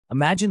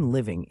Imagine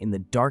living in the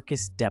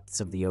darkest depths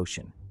of the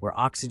ocean, where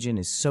oxygen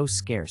is so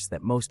scarce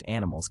that most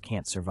animals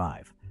can't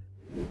survive.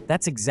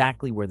 That's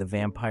exactly where the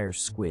vampire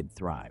squid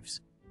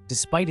thrives.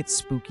 Despite its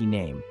spooky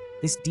name,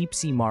 this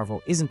deep-sea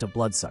marvel isn't a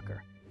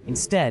bloodsucker.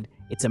 Instead,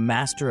 it's a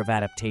master of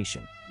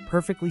adaptation,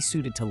 perfectly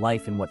suited to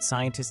life in what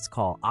scientists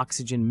call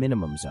oxygen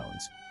minimum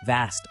zones,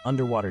 vast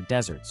underwater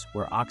deserts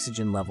where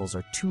oxygen levels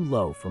are too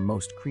low for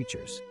most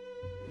creatures.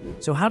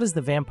 So how does the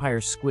vampire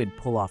squid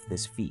pull off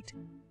this feat?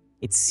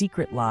 Its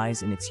secret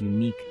lies in its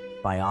unique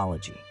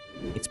biology.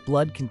 Its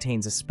blood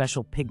contains a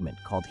special pigment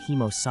called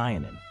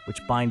hemocyanin,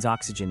 which binds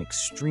oxygen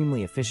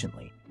extremely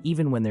efficiently,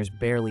 even when there's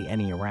barely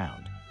any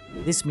around.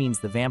 This means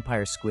the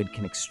vampire squid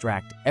can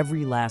extract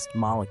every last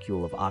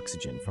molecule of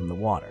oxygen from the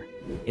water.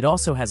 It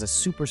also has a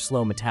super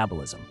slow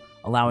metabolism,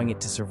 allowing it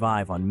to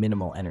survive on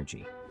minimal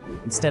energy.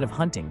 Instead of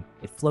hunting,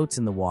 it floats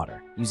in the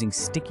water, using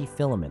sticky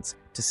filaments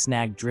to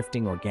snag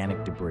drifting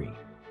organic debris.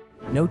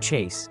 No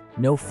chase,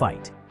 no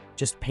fight,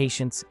 just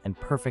patience and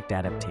perfect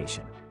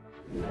adaptation.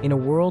 In a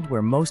world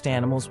where most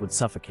animals would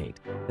suffocate,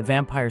 the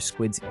vampire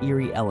squid's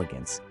eerie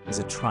elegance is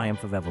a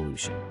triumph of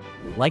evolution.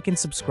 Like and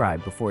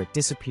subscribe before it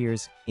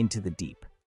disappears into the deep.